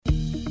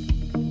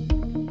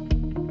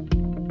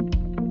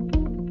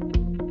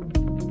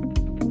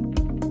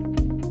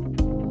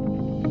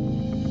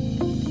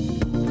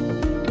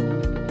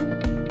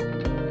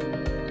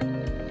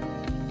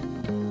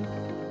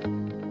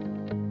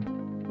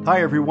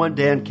Hi everyone,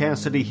 Dan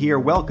Cassidy here.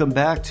 Welcome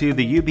back to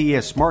the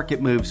UBS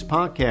Market Moves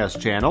podcast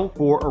channel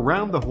for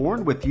Around the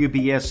Horn with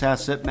UBS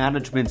Asset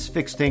Management's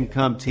fixed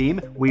income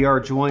team. We are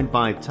joined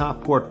by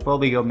top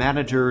portfolio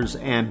managers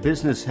and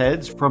business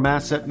heads from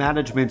Asset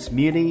Management's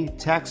Muni,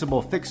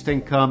 Taxable fixed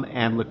income,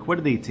 and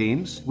liquidity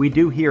teams. We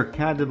do hear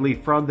candidly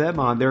from them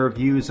on their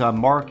views on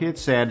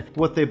markets and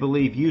what they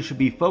believe you should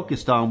be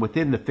focused on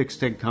within the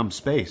fixed income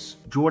space.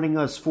 Joining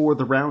us for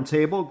the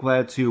roundtable,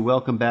 glad to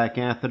welcome back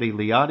Anthony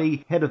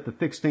Liotti, head of the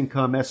Fixed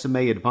Income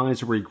SMA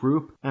Advisory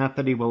Group.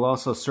 Anthony will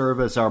also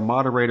serve as our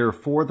moderator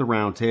for the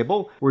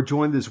roundtable. We're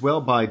joined as well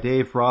by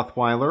Dave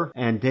Rothweiler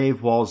and Dave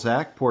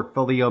Walzak,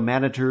 portfolio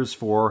managers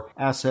for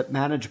Asset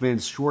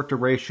Management's short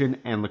duration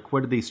and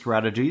liquidity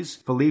strategies.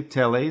 Philippe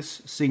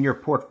Tellez, senior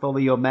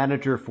portfolio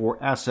manager for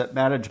Asset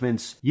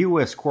Management's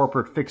U.S.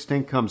 corporate fixed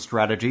income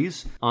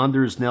strategies.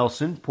 Anders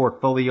Nelson,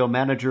 portfolio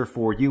manager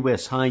for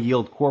U.S. high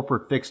yield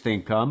corporate fixed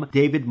income.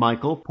 David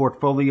Michael,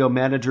 portfolio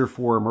manager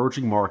for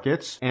emerging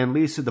markets, and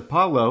Lisa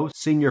DiPaolo,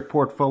 senior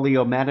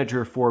portfolio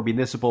manager for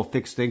municipal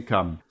fixed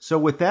income. So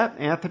with that,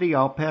 Anthony,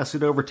 I'll pass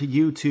it over to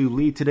you to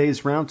lead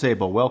today's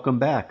roundtable. Welcome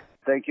back.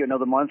 Thank you.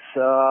 Another month,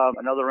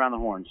 another Around the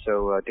Horn.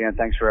 So, Dan,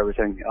 thanks for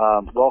everything.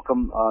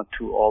 Welcome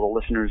to all the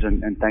listeners,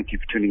 and thank you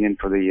for tuning in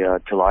for the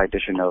July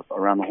edition of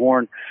Around the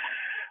Horn.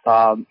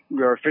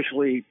 We are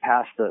officially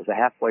past the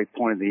halfway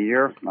point of the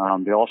year.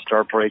 The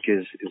All-Star break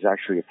is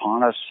actually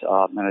upon us.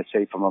 And I'd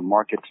say from a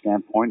market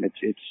standpoint,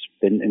 it's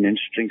been an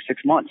interesting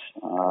 6 months.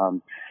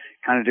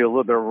 Kind of do a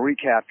little bit of a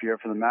recap here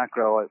for the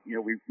macro.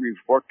 We've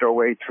worked our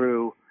way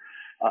through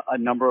a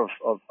number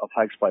of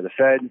hikes by the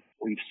Fed.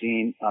 We've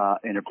seen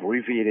an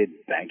abbreviated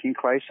banking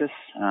crisis,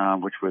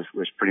 which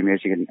was pretty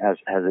amazing as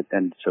it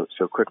ended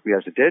so quickly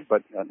as it did.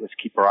 But let's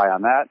keep our eye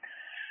on that.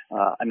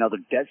 Another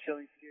debt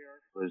ceiling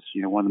was,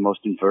 one of the most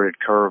inverted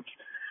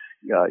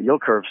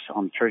yield curves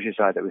on the Treasury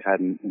side that we've had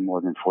in more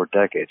than 4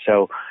 decades.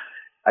 So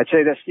I'd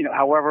say this,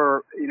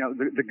 however,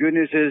 the good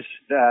news is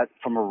that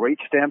from a rate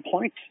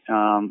standpoint,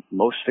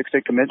 most fixed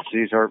income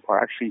indices are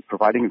actually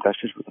providing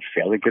investors with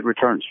fairly good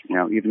returns.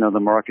 Even though the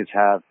markets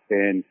have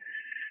been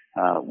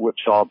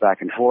whipsawed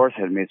back and forth,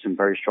 have made some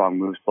very strong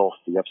moves, both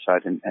the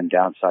upside and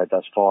downside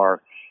thus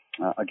far.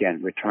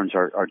 Again, returns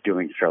are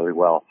doing fairly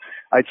well.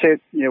 I'd say,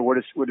 what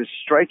is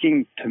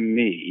striking to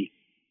me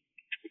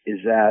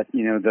is that,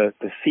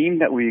 the theme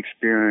that we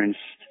experienced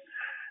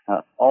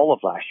all of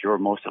last year, or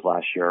most of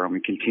last year, and we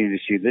continue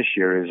to see this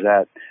year, is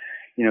that,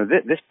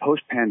 this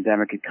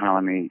post-pandemic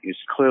economy is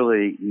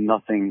clearly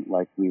nothing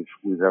like we've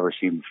ever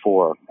seen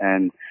before.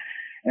 And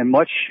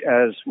much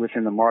as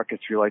within the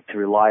markets we like to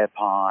rely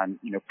upon,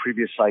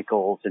 previous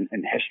cycles and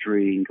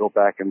history, and go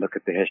back and look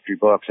at the history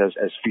books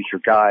as feature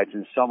guides,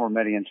 in some or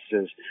many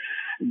instances,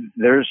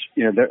 there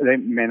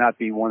may not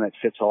be one that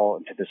fits all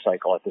into the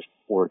cycle at this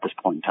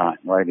point in time,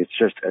 right? It's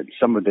just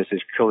some of this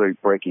is clearly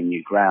breaking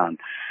new ground.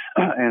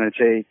 And I'd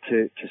say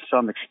to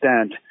some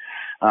extent,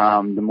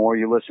 the more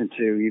you listen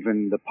to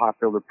even the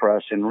popular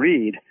press and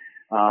read,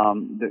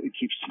 it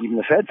keeps, even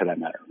the Fed for that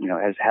matter,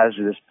 has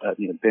this,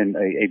 been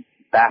a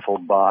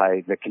baffled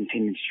by the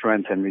continued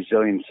strength and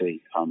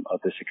resiliency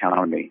of this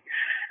economy.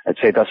 I'd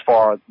say thus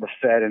far, the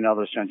Fed and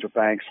other central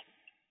banks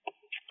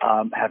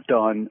have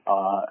done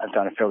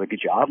a fairly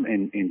good job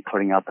in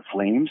putting out the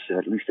flames.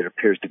 At least it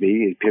appears to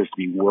be. It appears to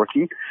be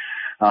working.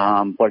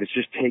 But it's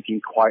just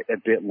taking quite a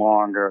bit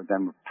longer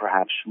than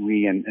perhaps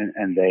we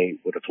and they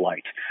would have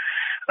liked.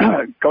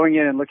 Going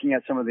in and looking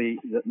at some of the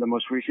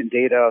most recent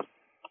data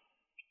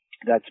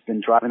that's been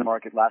driving the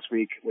market last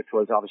week, which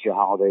was obviously a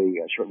holiday,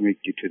 a short week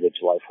due to the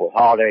July 4th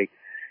holiday.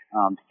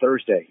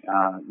 Thursday,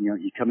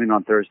 you come in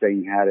on Thursday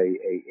and you had a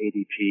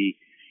ADP,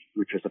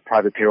 which was the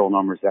private payroll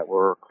numbers that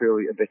were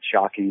clearly a bit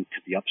shocking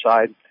to the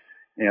upside,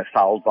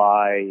 followed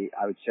by,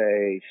 I would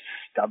say,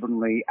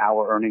 stubbornly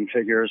our earning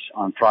figures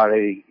on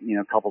Friday,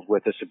 coupled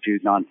with a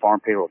subdued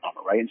non-farm payroll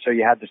number, right? And so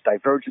you had this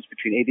divergence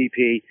between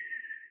ADP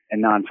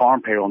and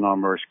non-farm payroll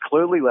numbers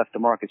clearly left the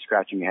market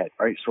scratching your head,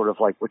 right? Sort of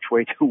like, which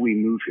way do we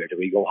move here? Do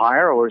we go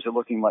higher, or is it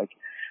looking like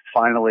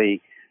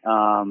finally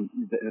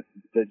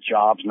the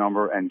jobs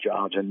number and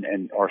jobs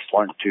and are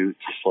starting to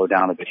slow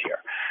down a bit here?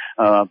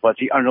 But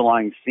the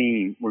underlying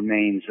theme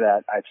remains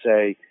that I'd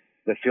say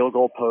the field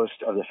goal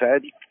post of the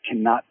Fed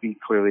cannot be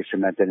clearly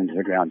cemented into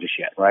the ground just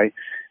yet, right?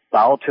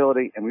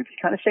 Volatility, and we've been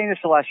kind of saying this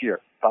the last year,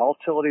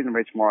 volatility in the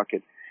rates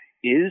market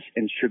is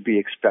and should be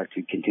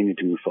expected to continue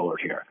to move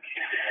forward here.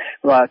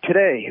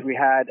 Today we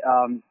had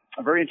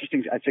a very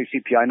interesting, I'd say,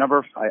 CPI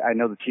number. I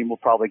know the team will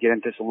probably get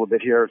into this a little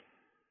bit here.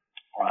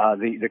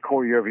 The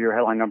core year-over-year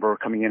headline number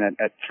coming in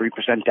at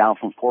 3%, down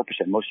from 4%.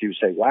 Most of you would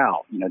say,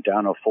 wow,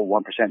 down a full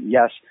 1%.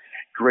 Yes,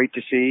 great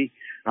to see.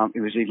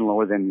 It was even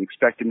lower than the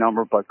expected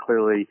number, but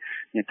clearly,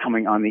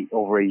 coming on the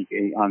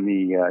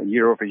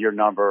year-over-year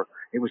number,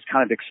 it was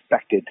kind of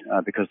expected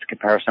because the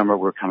comparison number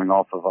we're coming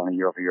off of on a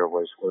year-over-year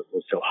was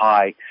so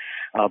high.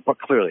 But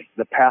clearly,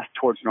 the path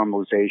towards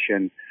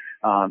normalization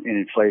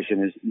in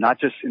inflation is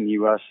not just in the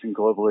U.S. and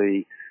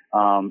globally,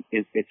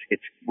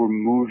 we're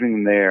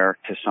moving there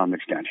to some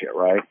extent here,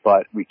 right?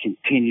 But we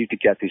continue to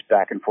get these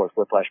back and forth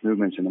whiplash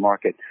movements in the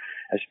market,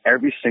 as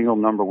every single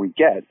number we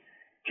get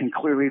can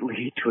clearly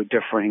lead to a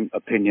differing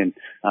opinion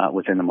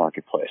within the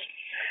marketplace.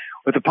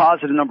 With the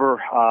positive number,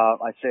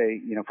 I'd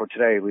say, for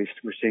today at least,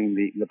 we're seeing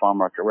the bond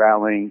market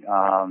rallying,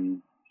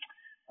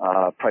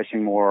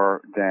 pricing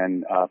more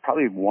than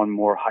probably one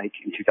more hike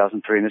in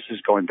 2003. And this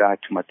is going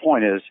back to my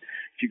point is,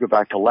 if you go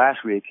back to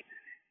last week,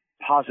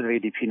 positive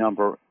ADP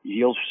number,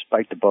 yields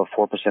spiked above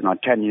 4% on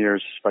 10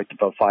 years, spiked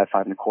above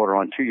 5.25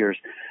 on 2 years.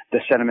 The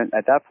sentiment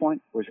at that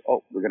point was,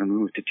 we're going to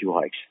move to 2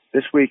 hikes.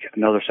 This week,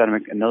 another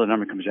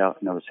number comes out,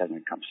 another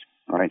sentiment comes.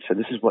 All right, so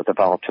this is what the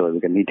volatility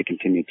we're going to need to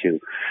continue to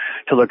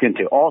look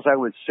into. All I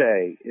would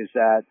say is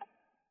that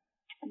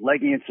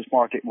legging into this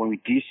market, when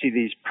we do see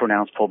these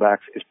pronounced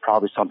pullbacks, is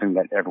probably something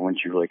that everyone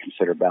should really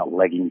consider about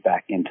legging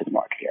back into the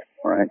market here.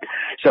 All right.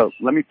 So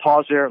let me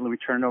pause there. Let me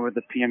turn it over to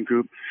the PM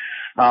group.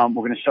 We're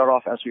going to start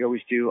off, as we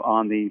always do,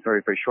 on the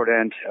very, very short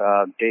end.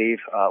 Dave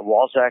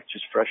Walzak,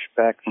 just fresh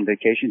back from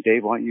vacation.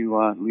 Dave, why don't you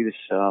lead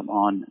us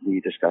on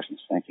the discussions?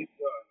 Thank you.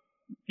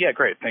 Yeah,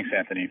 great. Thanks,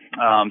 Anthony.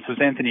 So as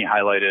Anthony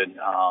highlighted,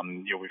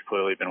 we've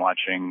clearly been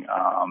watching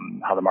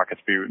how the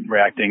market's been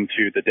reacting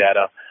to the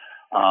data.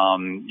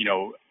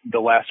 The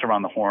last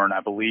around the horn,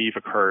 I believe,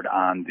 occurred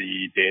on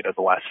the date of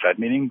the last Fed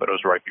meeting, but it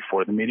was right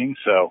before the meeting.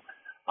 So,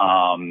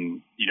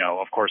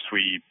 of course,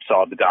 we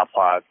saw the dot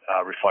plot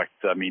reflect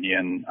the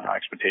median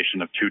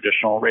expectation of 2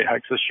 additional rate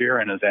hikes this year.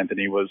 And as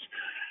Anthony was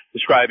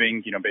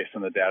describing, based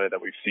on the data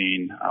that we've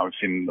seen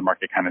the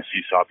market kind of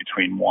seesaw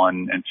between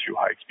 1 and 2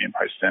 hikes being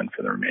priced in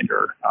for the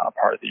remainder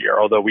part of the year,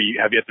 although we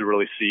have yet to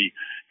really see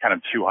kind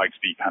of 2 hikes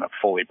be kind of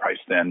fully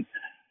priced in.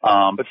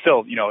 But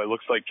still, it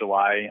looks like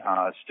July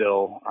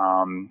still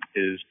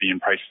is being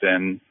priced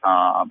in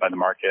by the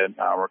market.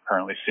 We're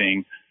currently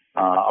seeing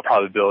a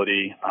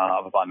probability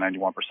of about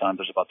 91%.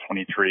 There's about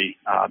 23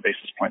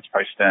 basis points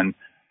priced in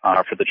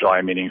for the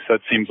July meeting. So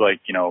it seems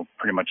like,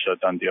 pretty much a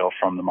done deal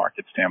from the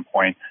market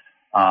standpoint.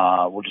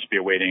 We'll just be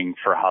awaiting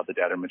for how the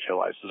data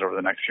materializes over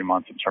the next few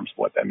months in terms of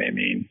what that may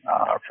mean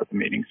for the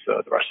meetings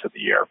the rest of the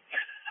year.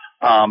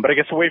 But I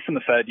guess away from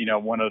the Fed,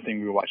 one other thing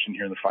we were watching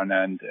here in the front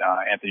end,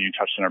 Anthony, you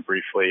touched on it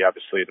briefly,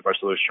 obviously the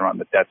resolution around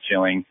the debt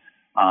ceiling.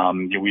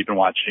 We've been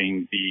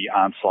watching the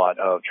onslaught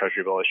of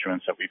Treasury bill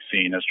issuance that we've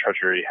seen as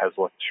Treasury has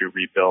looked to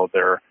rebuild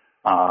their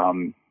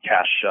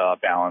cash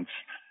balance.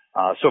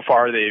 So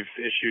far, they've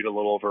issued a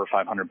little over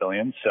 $500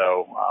 billion.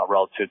 So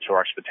relative to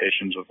our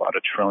expectations of about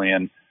 $1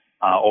 trillion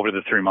over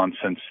the 3 months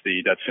since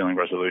the debt ceiling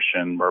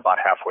resolution, we're about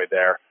halfway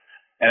there.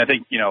 And I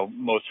think,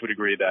 most would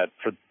agree that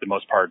for the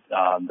most part,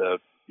 the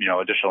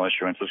additional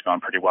issuance has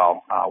gone pretty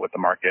well with the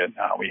market.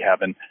 We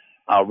haven't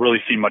really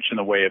seen much in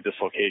the way of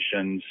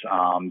dislocations.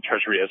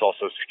 Treasury has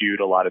also skewed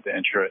a lot of the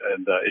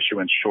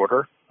issuance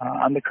shorter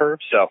on the curve.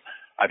 So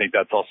I think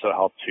that's also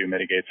helped to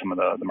mitigate some of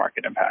the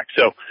market impact.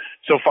 So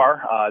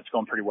far, it's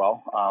going pretty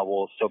well.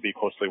 We'll still be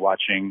closely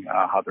watching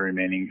how the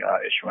remaining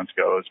issuance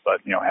goes,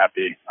 but,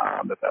 happy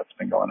that that's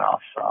been going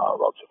off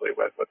relatively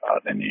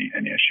without any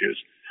issues.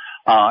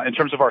 In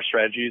terms of our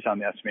strategies on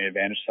the estimated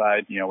advantage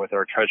side, with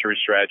our Treasury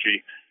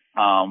strategy,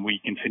 we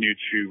continue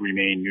to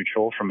remain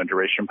neutral from a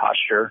duration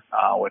posture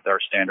with our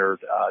standard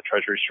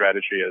Treasury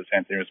strategy. As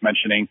Anthony was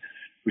mentioning,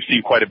 we've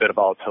seen quite a bit of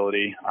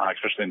volatility,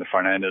 especially in the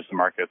front end as the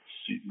markets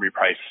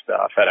repriced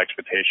Fed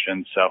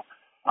expectations. So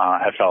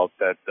have felt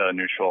that the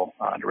neutral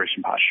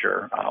duration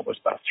posture was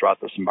best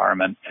throughout this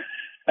environment.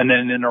 And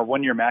then in our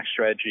 1-year max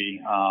strategy,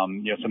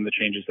 some of the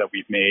changes that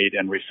we've made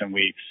in recent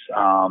weeks,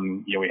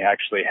 we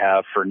actually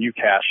have for new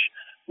cash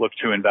look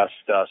to invest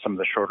some of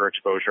the shorter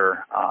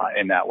exposure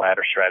in that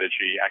latter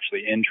strategy,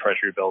 actually in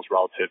Treasury bills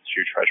relative to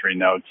Treasury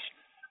notes.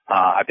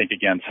 I think,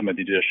 again, some of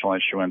the additional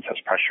issuance has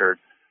pressured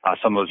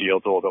some of those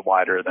yields a little bit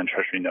wider than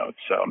Treasury notes,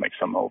 so it makes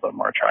them a little bit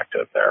more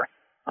attractive there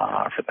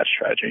for that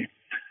strategy.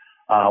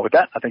 With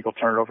that, I think we'll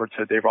turn it over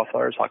to Dave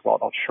Rothweiler to talk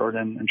about short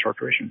and short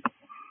duration.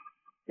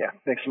 Yeah,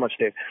 thanks so much,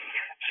 Dave.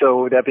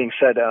 So that being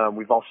said,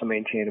 we've also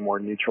maintained a more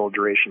neutral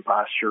duration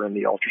posture in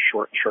the ultra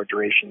short and short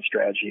duration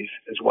strategies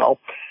as well.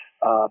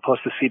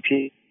 Post the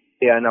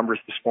CPI numbers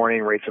this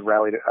morning, rates have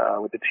rallied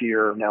with the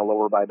 2-year now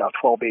lower by about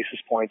 12 basis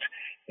points,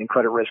 and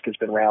credit risk has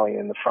been rallying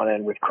in the front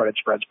end with credit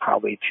spreads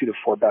probably 2 to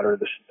 4 better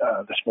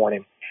this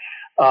morning.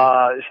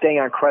 Staying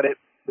on credit,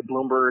 the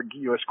Bloomberg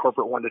U.S.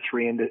 Corporate 1 to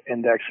 3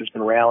 index has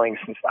been rallying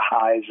since the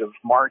highs of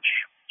March,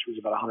 which was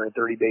about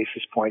 130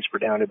 basis points. We're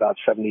down to about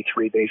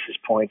 73 basis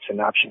points in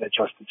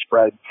option-adjusted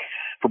spread.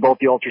 For both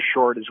the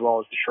ultra-short as well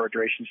as the short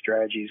duration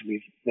strategies,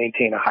 we've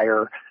maintained a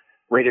higher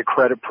rated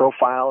credit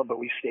profile, but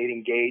we stayed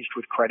engaged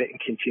with credit and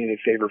continue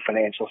to favor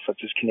financials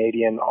such as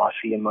Canadian,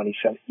 Aussie,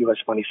 and U.S.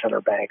 money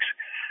center banks.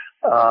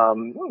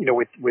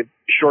 With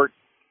short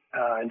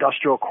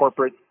industrial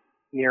corporate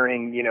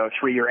nearing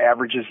 3-year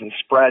averages in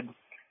spread,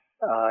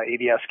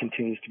 ABS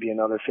continues to be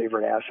another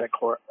favorite asset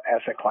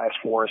class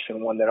for us,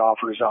 and one that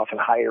offers often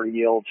higher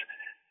yields,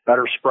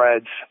 better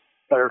spreads,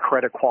 better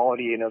credit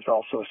quality, and is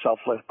also a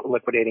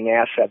self-liquidating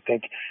asset.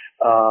 Think,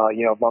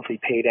 monthly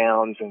pay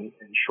downs and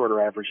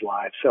shorter average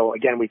lives. So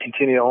again, we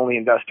continue to only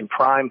invest in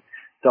prime,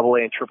 AA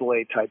and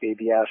AAA type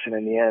ABS, and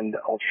in the end,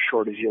 ultra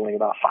short is yielding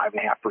about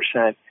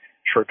 5.5%.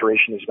 Short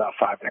duration is about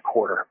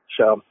 5.25%.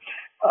 So,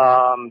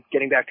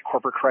 getting back to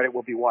corporate credit,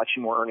 we'll be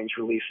watching more earnings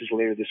releases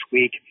later this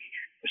week,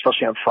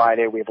 especially on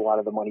Friday. We have a lot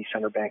of the money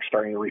center banks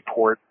starting to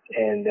report.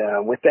 And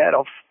with that,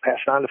 I'll pass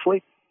it on to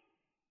Philippe.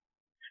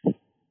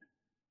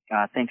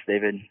 Thanks,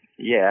 David.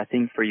 Yeah, I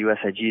think for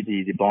USIG,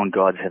 the bond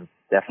gods have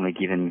definitely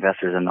given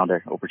investors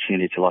another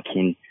opportunity to lock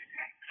in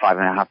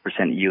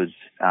 5.5% yields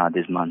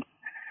this month.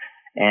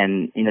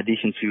 And in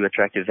addition to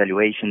attractive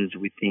valuations,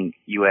 we think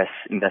U.S.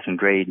 investment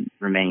grade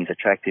remains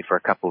attractive for a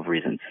couple of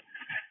reasons.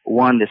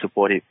 One, the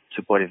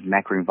supportive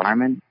macro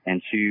environment,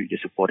 and two, the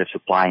supportive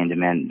supply and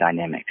demand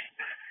dynamics.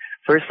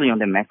 Firstly, on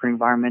the macro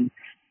environment,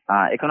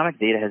 economic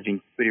data has been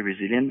pretty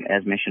resilient,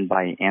 as mentioned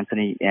by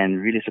Anthony,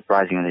 and really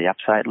surprising on the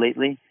upside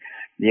lately.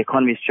 The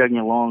economy is chugging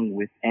along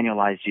with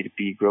annualized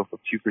GDP growth of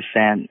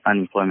 2%,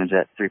 unemployment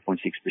at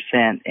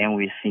 3.6%, and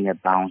we're seeing a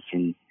bounce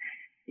in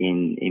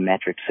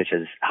metrics such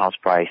as house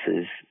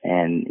prices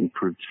and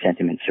improved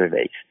sentiment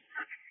surveys.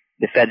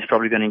 The Fed is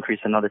probably going to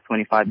increase another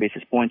 25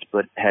 basis points,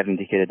 but have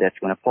indicated that's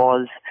going to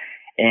pause,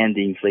 and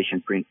the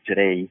inflation print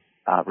today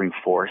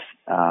reinforced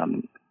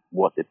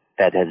what the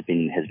Fed has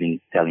been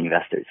telling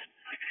investors.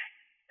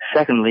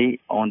 Secondly,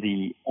 on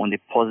the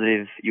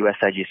positive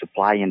USIG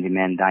supply and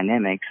demand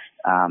dynamics,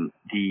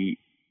 the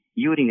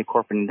yield in the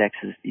corporate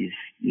indexes is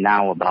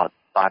now about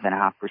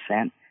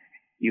 5.5%.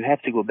 You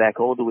have to go back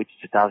all the way to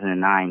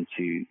 2009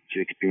 to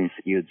experience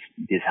yields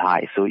this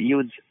high. So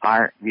yields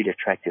are really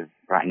attractive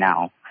right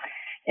now.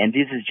 And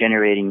this is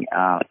generating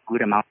a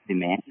good amount of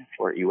demand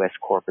for U.S.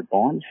 corporate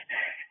bonds.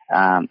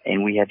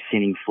 And we have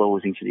seen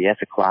inflows into the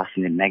asset class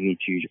in the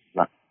magnitude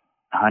of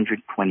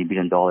 $120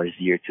 billion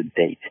year to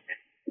date,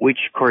 which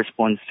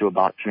corresponds to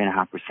about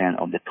 3.5%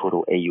 of the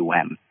total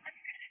AUM.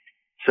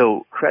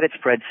 So credit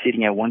spread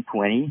sitting at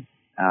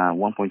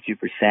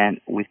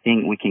 1.2%. We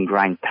think we can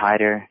grind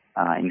tighter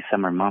in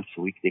summer months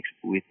with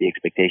the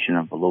expectation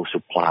of a low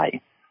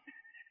supply.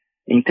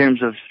 In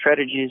terms of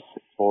strategies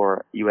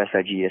for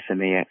USIG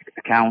SMA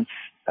accounts,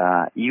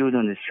 yield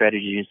on the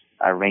strategies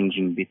are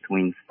ranging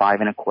between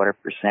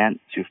 5.25%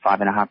 to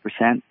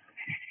 5.5%.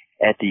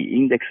 At the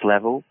index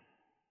level,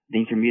 the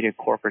intermediate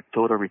corporate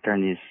total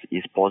return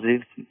is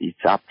positive.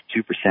 It's up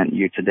 2%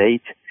 year to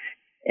date,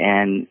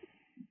 and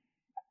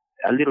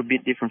a little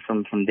bit different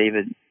from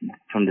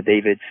the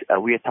Davids.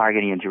 We are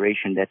targeting a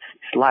duration that's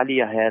slightly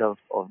ahead of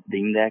the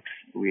index.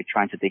 We're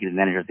trying to take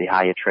advantage of the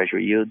higher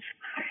treasury yields,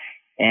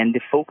 and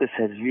the focus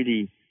has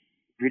really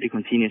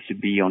continues to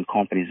be on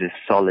companies with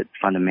solid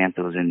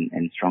fundamentals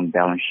and strong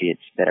balance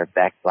sheets that are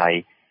backed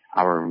by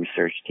our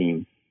research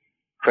team.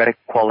 Credit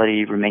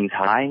quality remains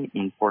high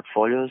in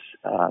portfolios.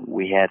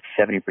 We had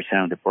 70%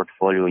 of the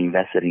portfolio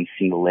invested in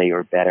single A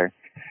or better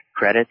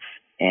credits,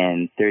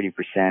 and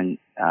 30%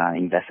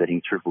 invested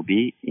in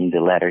BBB in the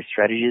latter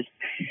strategies.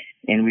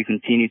 And we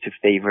continue to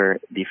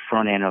favor the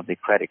front end of the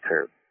credit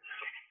curve.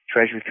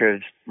 Treasury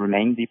curves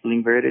remain deeply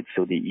inverted,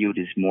 so the yield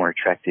is more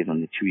attractive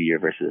on the 2-year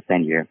versus the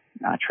 10-year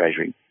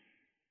Treasury.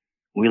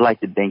 We like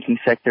the banking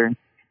sector,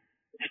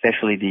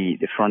 especially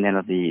the front end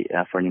of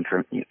for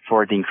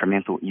the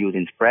incremental yield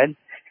and spread.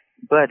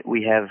 But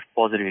we have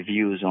positive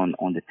views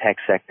on the tech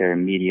sector,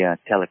 media,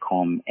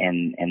 telecom,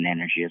 and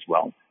energy as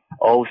well.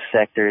 All the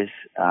sectors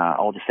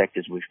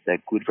with the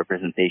good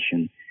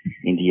representation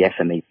in the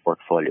SMA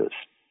portfolios.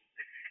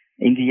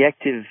 In the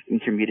active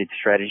intermediate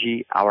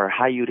strategy, our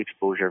high yield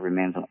exposure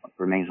remains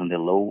on the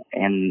low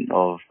end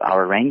of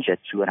our range at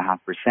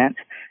 2.5%,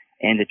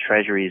 and the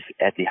Treasury is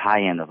at the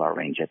high end of our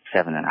range at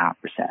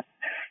 7.5%.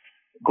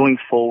 Going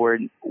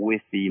forward,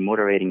 with the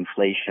moderating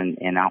inflation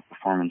and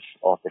outperformance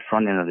of the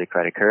front end of the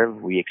credit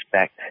curve, we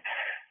expect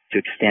to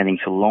extend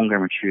into longer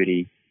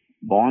maturity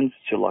bonds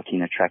to lock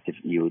in attractive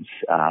yields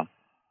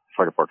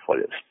for the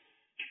portfolios.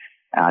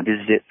 This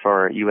is it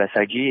for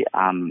USIG.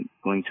 I'm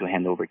going to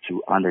hand over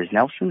to Anders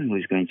Nelson, who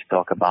is going to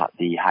talk about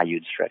the high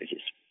yield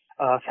strategies.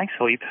 Thanks,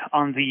 Philippe.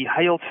 On the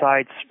high yield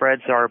side,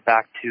 spreads are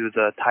back to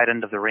the tight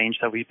end of the range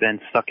that we've been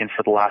stuck in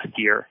for the last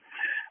year.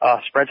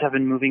 Spreads have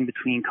been moving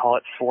between, call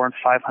it, 400 and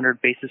 500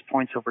 basis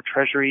points over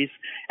treasuries,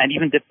 and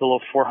even dipped below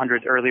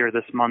 400 earlier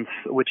this month,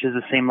 which is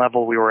the same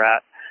level we were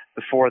at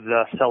before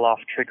the sell-off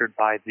triggered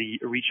by the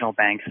regional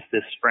banks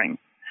this spring.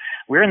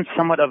 We're in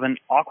somewhat of an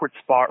awkward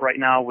spot right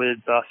now with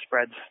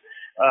spread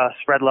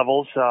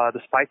levels,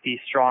 despite the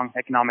strong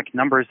economic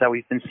numbers that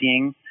we've been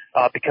seeing,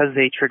 because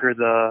they trigger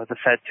the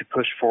Fed to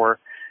push for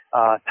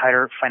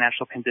tighter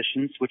financial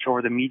conditions, which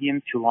over the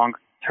medium to long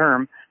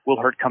term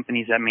will hurt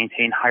companies that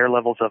maintain higher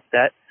levels of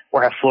debt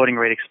or have floating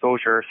rate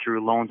exposure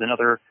through loans and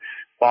other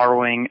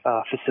borrowing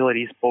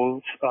facilities,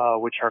 both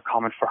which are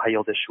common for high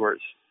yield issuers.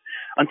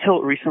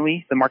 Until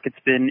recently, the market's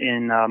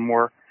been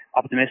more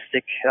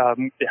optimistic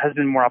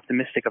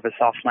of a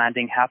soft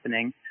landing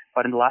happening,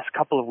 but in the last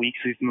couple of weeks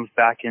we've moved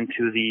back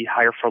into the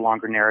higher for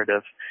longer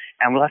narrative,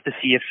 and we'll have to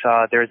see if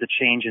there is a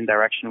change in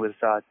direction with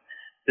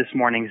this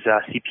morning's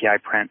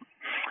CPI print.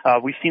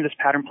 We've seen this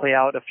pattern play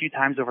out a few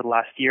times over the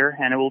last year,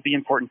 and it will be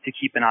important to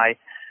keep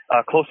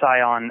a close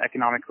eye on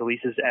economic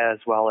releases as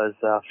well as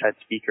Fed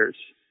speakers.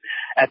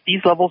 At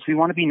these levels, we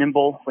want to be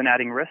nimble when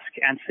adding risk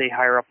and stay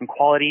higher up in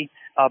quality,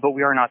 but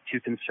we are not too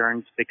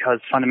concerned because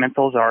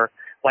fundamentals are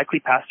likely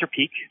past their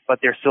peak, but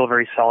they're still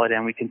very solid,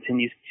 and we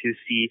continue to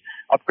see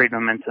upgrade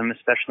momentum,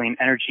 especially in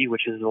energy,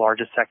 which is the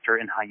largest sector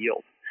in high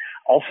yield.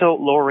 Also,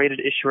 lower-rated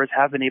issuers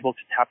have been able to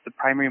tap the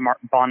primary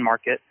bond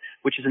market,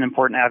 which is an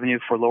important avenue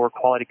for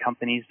lower-quality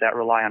companies that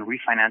rely on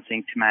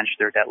refinancing to manage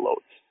their debt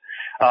loads.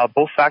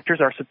 Both factors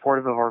are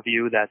supportive of our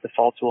view that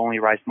defaults will only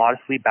rise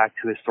modestly back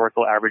to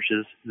historical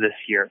averages this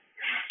year.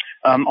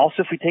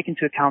 Also, if we take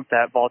into account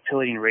that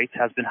volatility in rates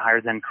has been higher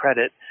than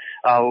credit,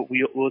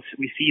 we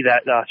see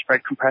that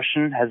spread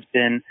compression has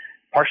been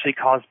partially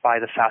caused by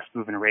the fast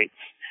move in rates.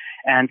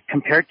 And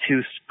compared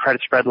to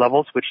credit spread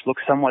levels, which look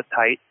somewhat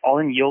tight,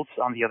 all-in yields,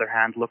 on the other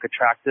hand, look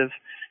attractive,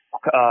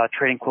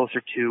 trading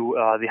closer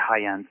to the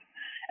high end.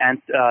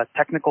 And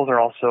technicals are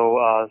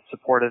also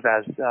supportive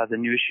as the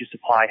new issue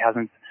supply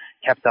hasn't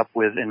kept up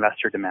with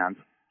investor demand.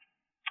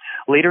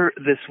 Later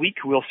this week,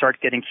 we'll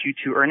start getting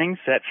Q2 earnings.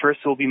 At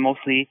first, it will be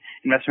mostly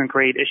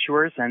investment-grade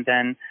issuers, and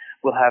then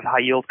we'll have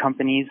high-yield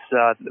companies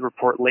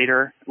report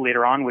later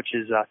on, which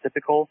is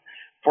typical.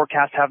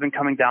 Forecasts have been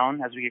coming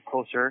down as we get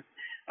closer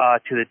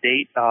to the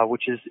date,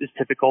 which is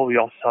typical. We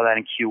also saw that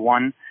in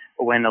Q1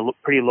 when a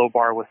pretty low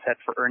bar was set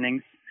for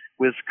earnings.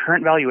 With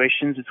current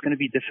valuations, it's going to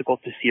be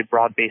difficult to see a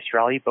broad-based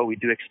rally, but we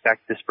do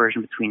expect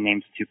dispersion between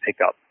names to pick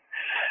up.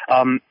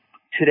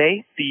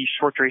 Today, the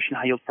short-duration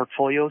high-yield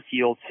portfolios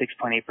yield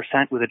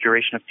 6.8% with a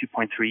duration of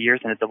 2.3 years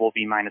and a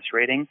BB-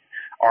 rating.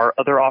 Our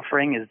other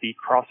offering is the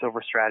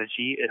crossover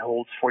strategy. It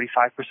holds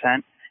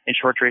 45% in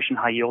short-duration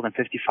high-yield and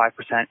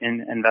 55%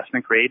 in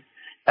investment grade.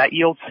 That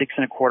yields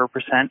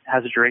 6.25%,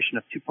 has a duration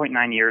of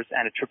 2.9 years,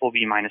 and a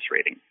BBB-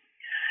 rating.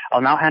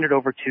 I'll now hand it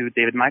over to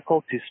David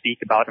Michael to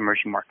speak about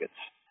emerging markets.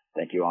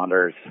 Thank you,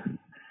 Anders.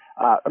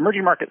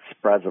 Emerging market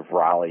spreads have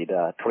rallied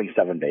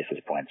 27 basis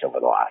points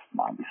over the last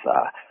month.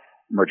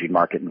 Emerging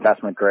market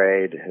investment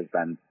grade has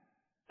been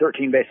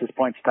 13 basis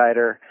points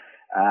tighter,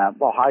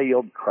 while high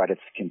yield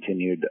credits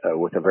continued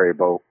with a very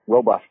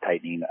robust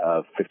tightening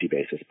of 50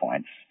 basis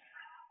points.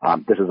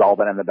 This has all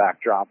been in the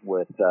backdrop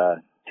with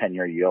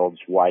 10-year yields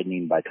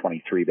widening by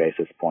 23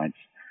 basis points.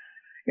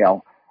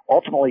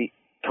 Ultimately,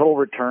 total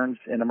returns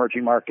in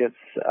emerging markets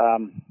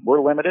were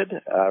limited,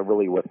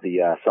 really with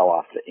the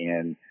sell-off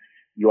in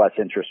U.S.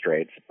 interest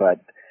rates, but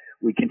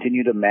we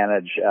continue to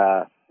manage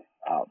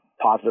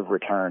positive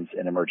returns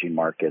in emerging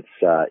markets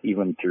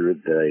even through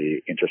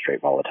the interest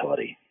rate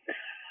volatility.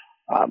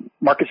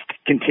 Markets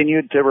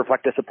continued to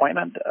reflect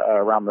disappointment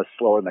around the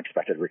slower than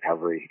expected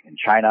recovery in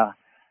China.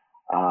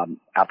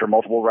 After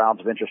multiple rounds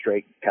of interest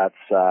rate cuts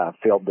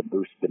failed to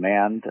boost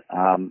demand,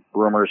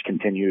 rumors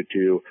continue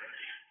to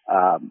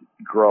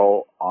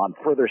grow on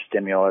further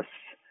stimulus.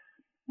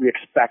 We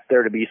expect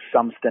there to be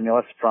some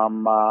stimulus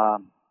from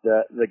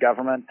the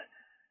government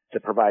to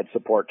provide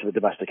support to the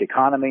domestic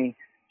economy.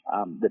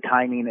 The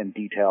timing and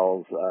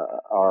details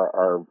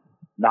are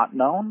not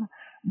known,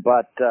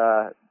 but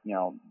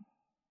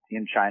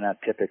in China,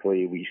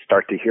 typically we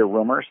start to hear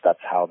rumors.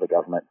 That's how the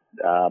government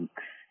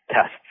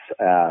tests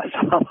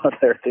some of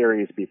their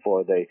theories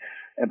before they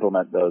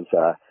implement those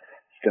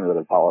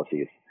stimulative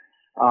policies.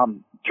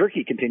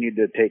 Turkey continued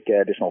to take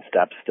additional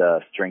steps to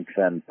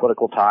strengthen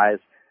political ties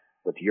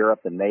with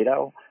Europe and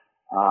NATO.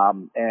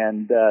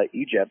 And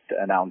Egypt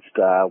announced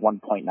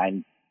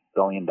 $1.9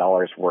 billion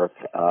worth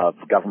of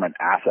government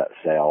asset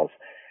sales,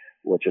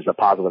 which is a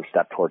positive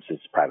step towards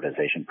its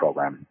privatization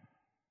program.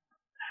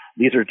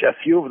 These are a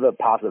few of the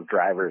positive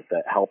drivers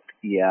that helped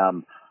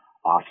EM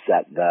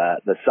offset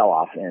the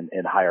sell-off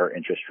in higher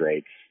interest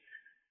rates.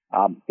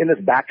 In this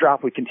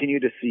backdrop, we continue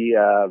to see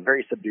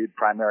very subdued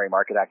primary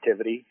market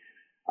activity,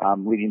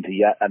 leading to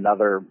yet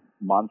another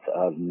month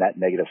of net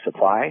negative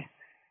supply.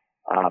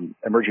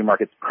 Emerging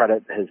markets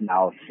credit has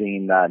now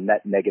seen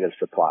net negative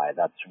supply.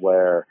 That's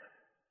where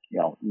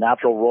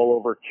natural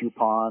rollover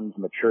coupons,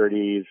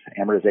 maturities,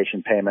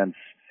 amortization payments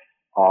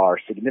are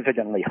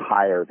significantly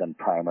higher than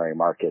primary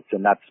markets,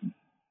 and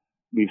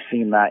we've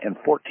seen that in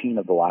 14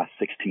 of the last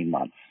 16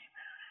 months.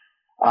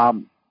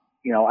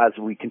 As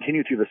we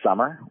continue through the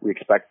summer, we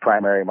expect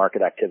primary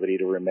market activity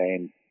to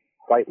remain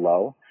quite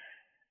low,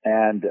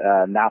 and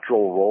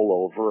natural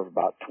rollover of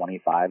about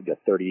 25 to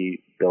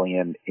 30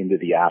 billion into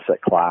the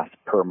asset class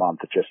per month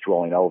just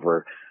rolling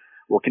over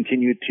will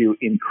continue to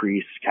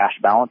increase cash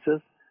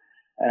balances.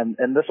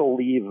 And this will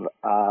leave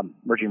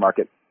emerging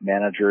market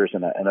managers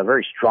in a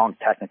very strong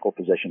technical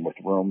position with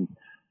room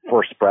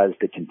for spreads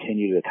to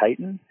continue to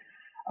tighten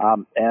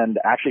and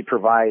actually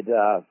provide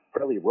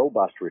fairly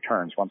robust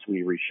returns once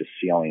we reach a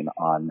ceiling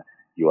on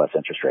U.S.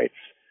 interest rates.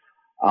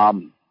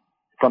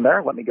 From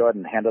there, let me go ahead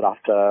and hand it off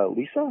to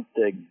Lisa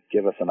to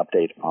give us an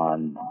update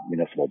on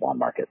municipal bond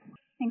market.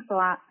 Thanks a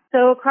lot.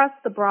 So across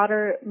the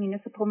broader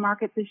municipal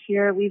market this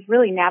year, we've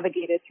really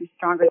navigated through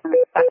stronger than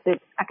expected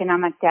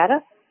economic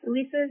data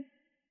releases.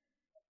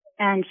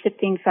 and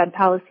shifting Fed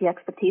policy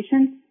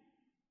expectations.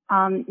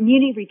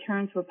 Muni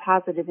returns were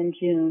positive in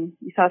June.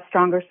 We saw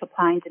stronger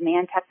supply and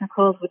demand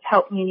technicals, which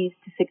helped munis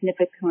to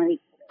significantly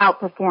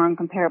outperform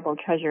comparable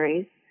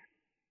treasuries.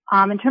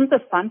 In terms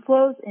of fund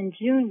flows, in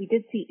June, we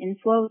did see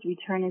inflows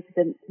return into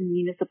the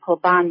municipal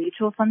bond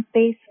mutual fund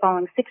space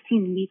following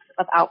 16 weeks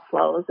of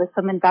outflows as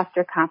some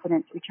investor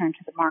confidence returned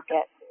to the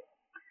market.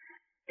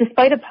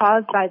 Despite a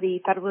pause by the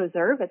Federal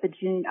Reserve at the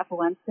June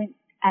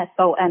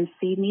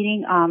FOMC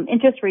meeting,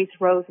 interest rates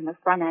rose in the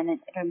front end and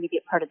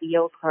intermediate part of the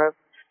yield curve.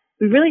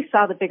 We really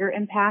saw the bigger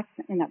impact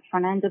in that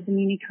front end of the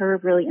muni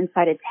curve, really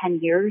inside of 10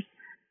 years.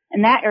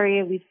 In that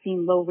area, we've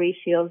seen low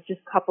ratios just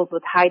coupled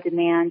with high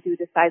demand due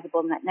to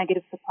sizable net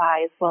negative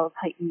supply as well as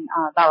heightened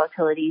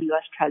volatility in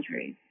U.S.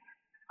 Treasuries.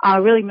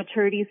 Really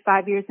maturities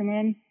 5 years and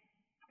in,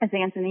 as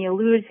Anthony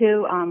alluded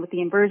to, with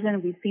the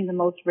inversion, we've seen the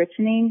most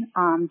richening.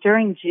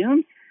 During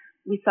June,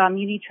 we saw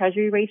muni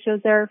Treasury ratios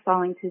there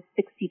falling to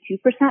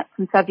 62%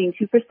 from 72%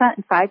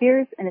 in 5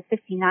 years and at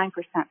 59%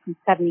 from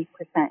 70%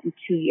 in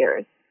 2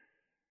 years.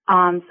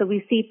 So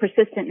we see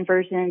persistent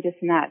inversion just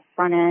in that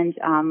front end.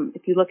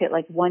 If you look at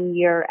like 1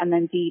 year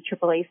MMD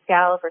AAA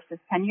scale versus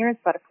 10 years,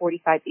 about a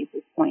 45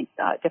 basis points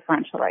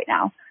differential right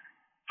now.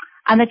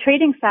 On the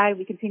trading side,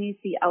 we continue to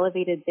see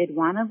elevated bid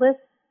wanted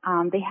lists.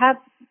 They have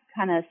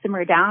kind of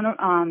simmered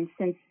down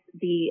since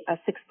the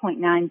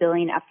 $6.9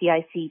 billion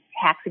FDIC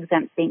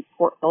tax-exempt bank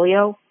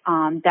portfolio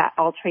that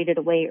all traded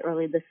away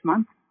early this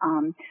month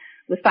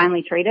was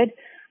finally traded.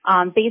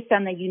 Based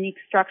on the unique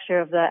structure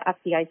of the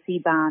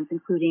FDIC bonds,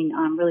 including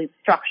really the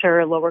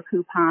structure, lower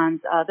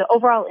coupons, the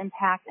overall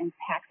impact and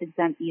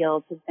tax-exempt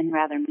yields has been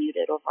rather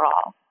muted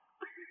overall.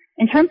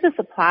 In terms of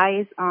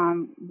supplies,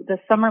 the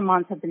summer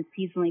months have been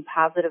seasonally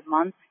positive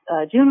months.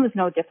 June was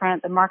no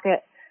different. The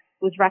market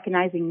was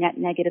recognizing net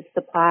negative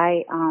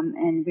supply,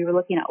 and we were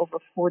looking at over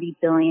 $40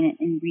 billion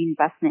in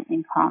reinvestment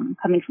income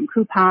coming from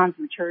coupons,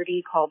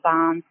 maturity, call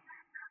bonds.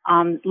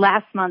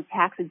 Last month,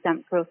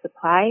 tax-exempt gross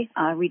supply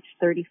reached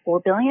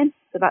 $34 billion,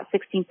 so about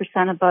 16%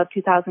 above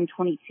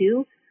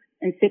 2022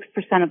 and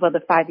 6% above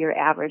the 5-year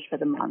average for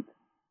the month.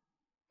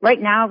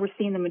 Right now, we're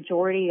seeing the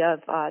majority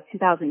of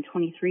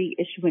 2023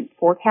 issuance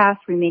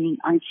forecasts remaining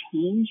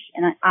unchanged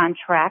and on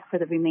track for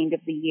the remainder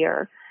of the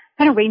year,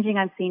 kind of ranging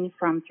on seeing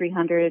from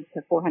 $300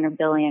 to $400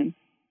 billion.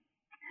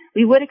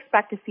 We would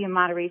expect to see a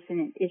moderation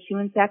in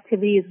issuance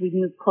activity as we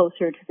move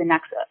closer to the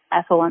next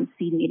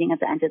FOMC meeting at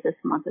the end of this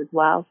month as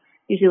well.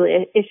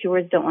 Usually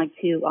issuers don't like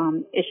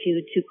to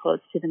issue too close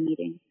to the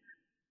meeting.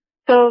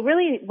 So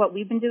really what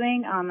we've been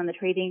doing on the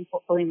trading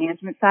portfolio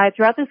management side,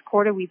 throughout this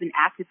quarter, we've been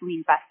actively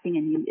investing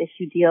in new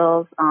issue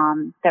deals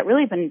that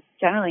really have been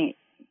generally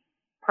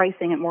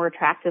pricing at more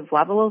attractive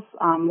levels,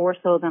 more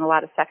so than a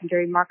lot of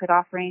secondary market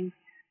offerings.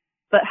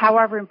 But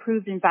however,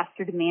 improved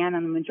investor demand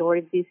on the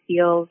majority of these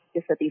deals,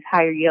 just at these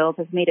higher yields,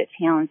 has made it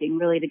challenging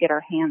really to get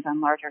our hands on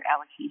larger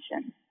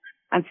allocations.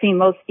 I'm seeing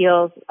most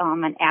deals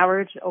on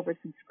average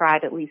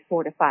oversubscribed at least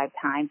 4 to 5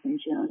 times in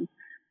June,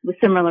 with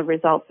similar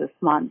results this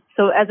month.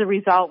 So as a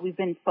result, we've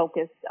been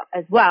focused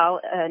as well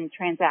in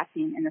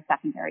transacting in the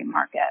secondary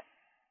market.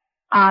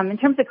 In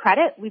terms of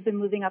credit, we've been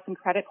moving up in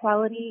credit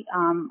quality,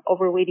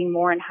 overweighting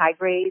more in high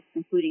grades,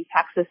 including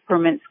Texas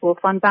permanent school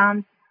fund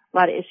bonds, a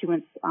lot of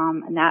issuance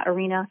in that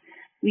arena.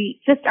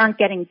 We just aren't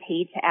getting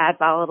paid to add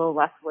volatile,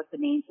 less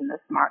liquid names in this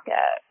market,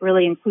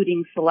 really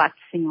including select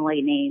single A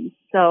names.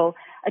 So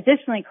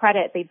additionally,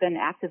 credit, they've been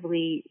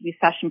actively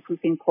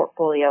recession-proofing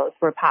portfolios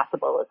where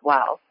possible as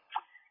well.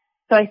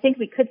 So I think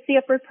we could see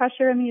upward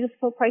pressure in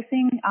municipal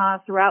pricing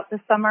throughout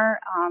the summer.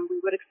 We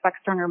would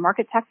expect stronger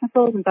market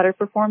technicals and better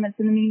performance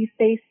in the muni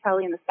space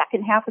probably in the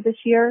second half of this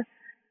year.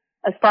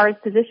 As far as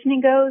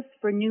positioning goes,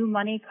 for new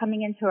money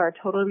coming into our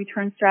total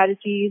return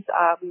strategies,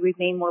 we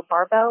remain more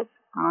barbelled.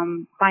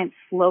 Clients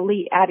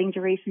slowly adding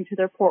duration to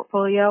their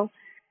portfolio.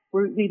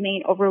 We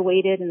remain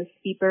overweighted in the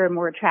steeper and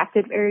more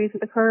attractive areas of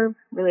the curve,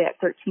 really at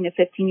 13 to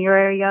 15 year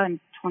area and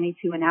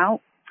 22 and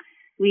out.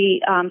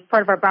 We, as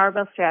part of our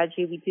barbell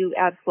strategy, we do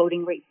add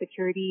floating rate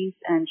securities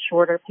and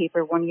shorter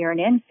paper 1 year and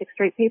in, fixed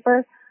rate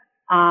paper.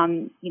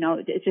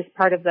 It's just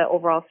part of the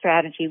overall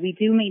strategy. We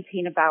do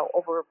maintain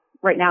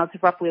right now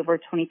it's roughly over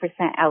 20%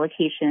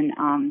 allocation,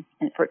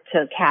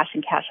 to cash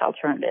and cash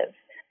alternatives.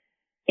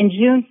 In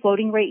June,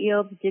 floating rate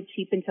yields did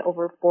cheapen to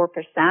over 4%,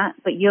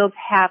 but yields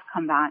have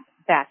come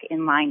back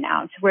in line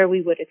now to where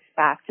we would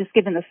expect, just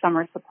given the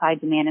summer supply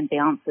demand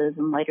imbalances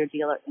and lighter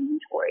dealer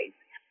inventories.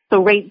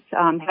 So rates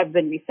have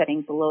been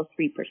resetting below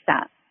 3%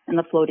 in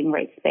the floating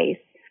rate space.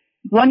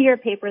 1 year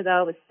paper,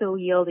 though, is still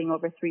yielding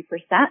over 3%,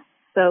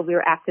 so we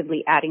are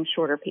actively adding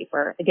shorter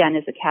paper, again,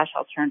 as a cash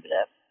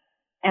alternative.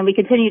 And we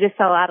continue to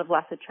sell out of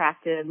less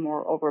attractive,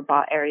 more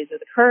overbought areas of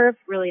the curve,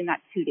 really in that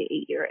 2 to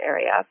 8 year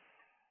area.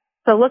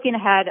 So looking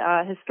ahead,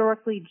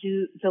 historically,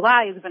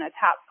 July has been a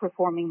top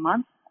performing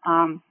month.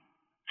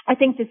 I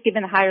think just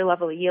given the higher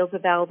level of yields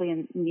available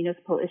in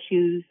municipal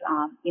issues,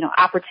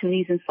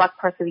 opportunities in select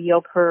parts of the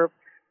yield curve,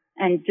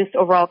 and just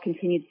overall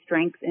continued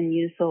strength in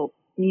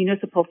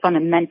municipal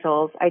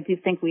fundamentals, I do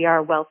think we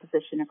are well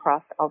positioned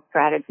across all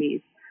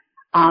strategies.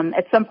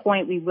 At some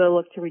point, we will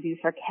look to reduce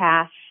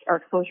our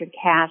exposure to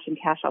cash and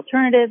cash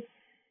alternatives.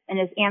 And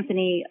as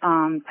Anthony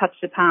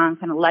touched upon,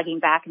 kind of legging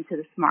back into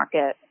this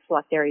market,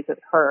 select areas of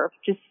the curve,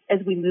 just as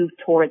we move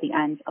toward the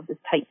end of this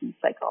tightening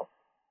cycle.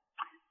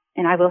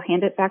 And I will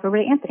hand it back over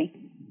to Anthony.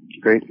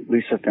 Great.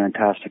 Lisa,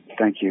 fantastic.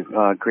 Thank you.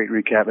 Great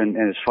recap. And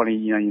it's funny,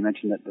 you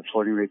mentioned that the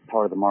floating rate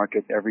part of the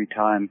market, every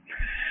time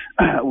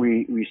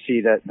we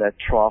see that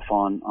trough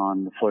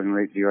on the floating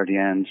rate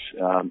VRDNs,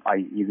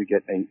 I either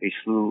get a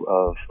slew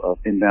of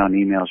inbound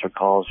emails or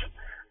calls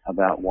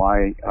about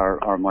why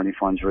our money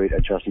funds rate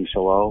adjusting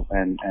so low,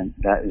 and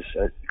that is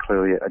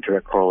clearly a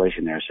direct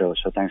correlation there. So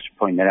thanks for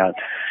pointing that out.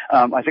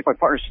 I think my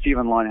partner Steve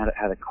online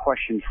had a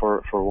question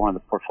for one of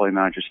the portfolio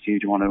managers.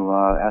 Steve, do you want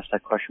to ask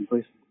that question,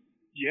 please?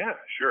 Yeah,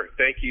 sure.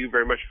 Thank you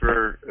very much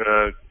for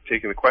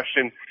taking the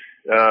question.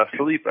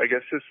 Philippe, I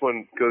guess this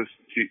one goes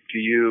to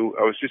you.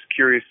 I was just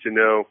curious to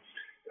know,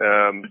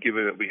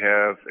 given that we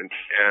have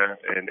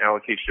an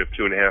allocation of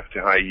 2.5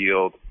 to high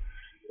yield,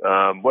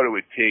 what it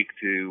would take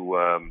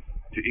to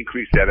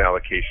increase that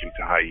allocation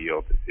to high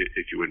yield,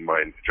 if you wouldn't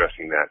mind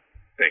addressing that.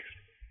 Thanks.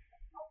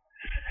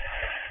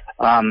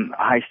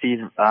 Hi,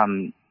 Steve.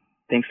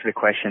 Thanks for the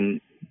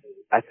question.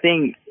 I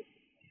think,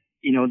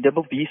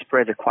 double B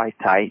spreads are quite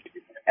tight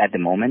at the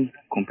moment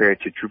compared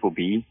to triple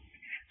B.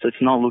 So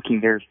it's not looking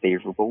very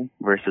favorable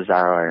versus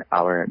our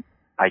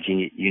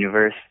IG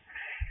universe.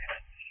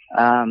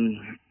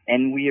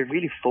 And we are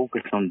really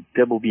focused on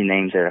double B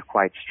names that are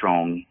quite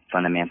strong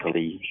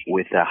fundamentally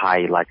with a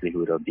high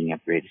likelihood of being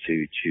upgraded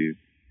to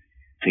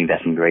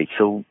investment grade.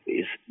 So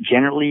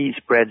generally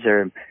spreads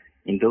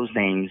in those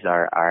names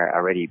are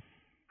already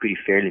pretty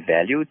fairly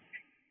valued,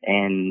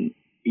 and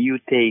you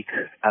take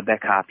a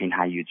backup in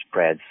high yield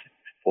spreads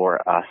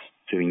for us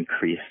to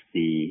increase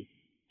the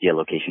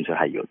allocation to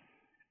high yield.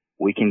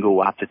 We can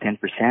go up to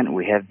 10%.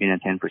 We have been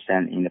at 10%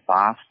 in the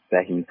past,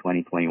 back in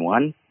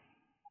 2021.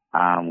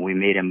 We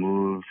made a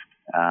move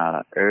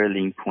early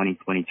in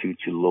 2022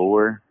 to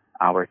lower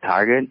our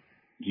target,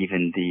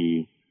 given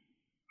the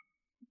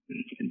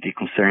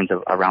concerns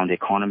around the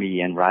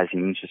economy and rising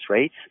interest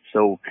rates.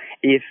 So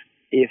if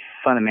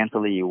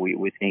fundamentally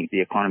we think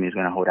the economy is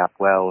going to hold up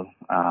well,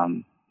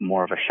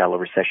 more of a shallow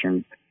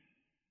recession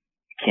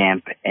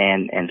camp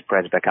and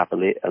spreads back up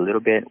a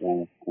little bit,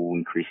 we'll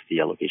increase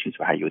the allocation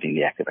to high yield in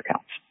the active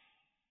accounts.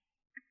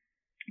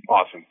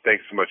 Awesome.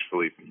 Thanks so much,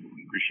 Philippe.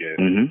 Appreciate it.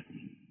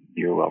 Mm-hmm.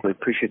 You're welcome. We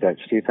appreciate that,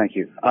 Steve. Thank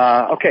you.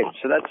 Okay,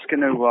 so that's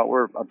going to,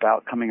 we're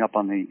about coming up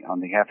on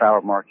the half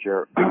hour mark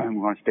here. We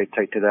want to stay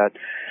tight to that.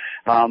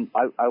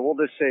 I will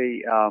just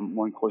say,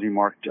 one closing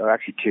remark,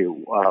 actually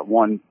two.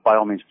 One, by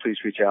all means, please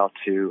reach out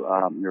to,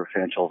 your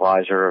financial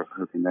advisor,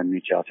 who can then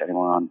reach out to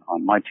anyone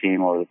on my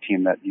team or the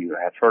team that you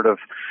have heard of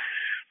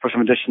for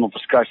some additional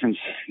discussions,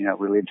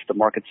 related to the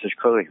markets. There's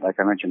clearly, like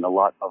I mentioned, a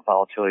lot of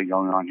volatility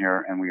going on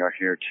here, and we are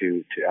here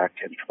to act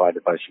and provide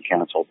advice and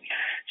counsel.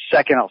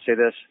 Second, I'll say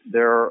this,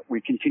 we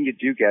continue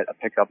to get a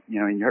pickup,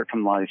 and you heard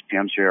from a lot of these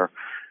PMs here,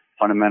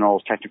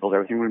 fundamentals, technicals,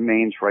 everything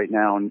remains right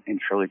now in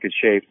fairly good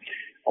shape.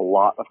 A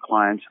lot of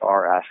clients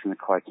are asking the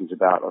questions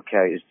about,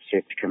 okay, is it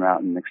safe to come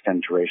out and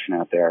extend duration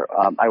out there?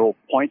 I will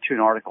point to an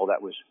article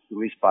that was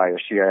released by our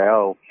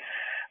CIO,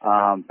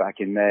 back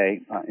in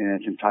May, and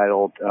it's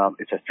entitled,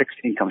 it's a fixed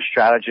income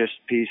strategist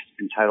piece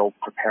entitled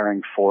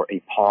Preparing for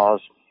a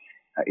Pause.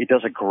 It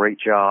does a great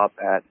job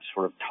at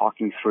sort of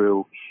talking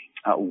through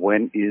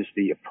when is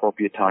the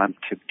appropriate time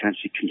to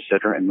potentially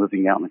consider and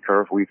moving out in the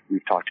curve. We've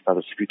talked about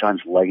this a few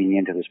times, legging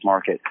into this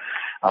market.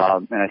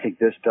 And I think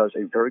this does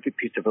a very good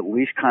piece of at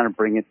least kind of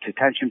bring it to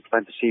attention,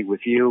 plan to see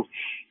with you,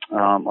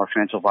 our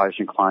financial advisors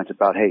and clients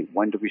about, hey,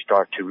 when do we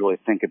start to really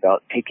think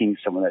about taking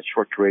some of that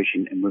short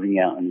duration and moving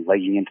out and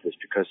legging into this?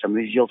 Because some of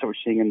these yields that we're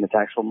seeing in the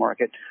taxable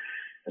market,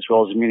 as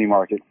well as the muni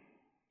market,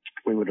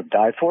 we would have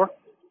died for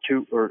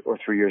 2 or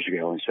 3 years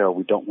ago. And so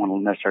we don't want to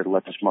necessarily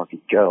let this market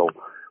go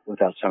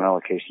without some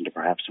allocation to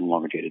perhaps some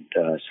longer-dated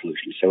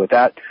solutions. So with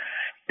that,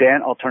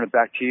 Dan, I'll turn it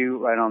back to you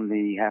right on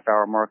the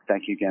half-hour mark.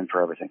 Thank you again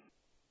for everything.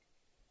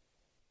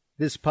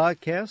 This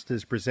podcast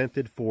is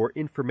presented for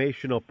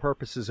informational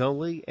purposes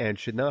only and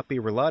should not be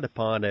relied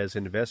upon as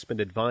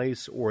investment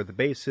advice or the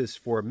basis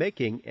for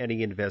making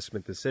any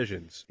investment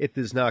decisions. It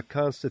does not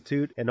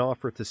constitute an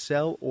offer to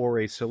sell or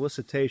a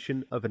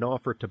solicitation of an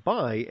offer to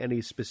buy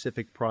any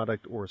specific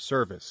product or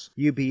service.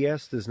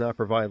 UBS does not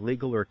provide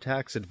legal or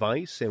tax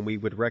advice, and we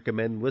would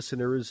recommend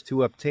listeners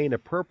to obtain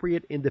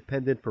appropriate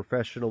independent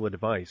professional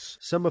advice.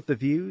 Some of the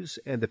views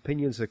and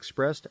opinions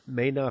expressed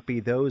may not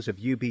be those of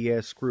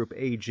UBS Group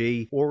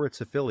AG or its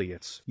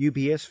affiliates.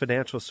 UBS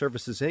Financial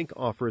Services, Inc.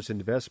 offers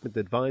investment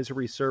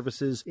advisory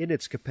services in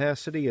its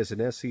capacity as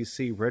an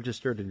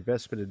SEC-registered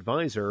investment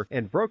advisor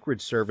and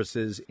brokerage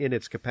services in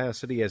its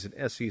capacity as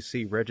an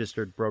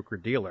SEC-registered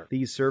broker-dealer.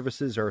 These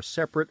services are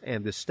separate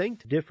and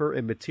distinct, differ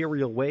in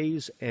material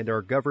ways, and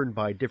are governed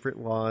by different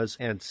laws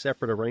and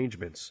separate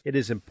arrangements. It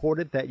is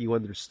important that you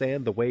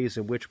understand the ways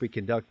in which we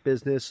conduct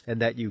business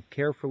and that you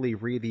carefully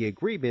read the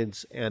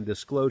agreements and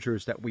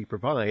disclosures that we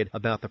provide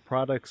about the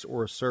products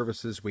or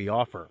services we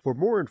offer. For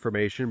more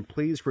information,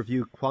 please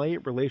review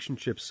Client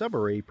Relationship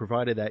Summary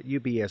provided at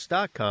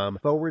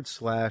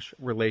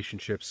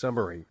ubs.com/relationship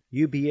summary.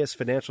 UBS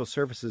Financial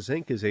Services,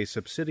 Inc. is a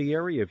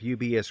subsidiary of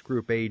UBS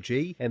Group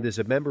AG and is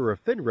a member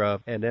of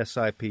FINRA and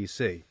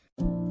SIPC.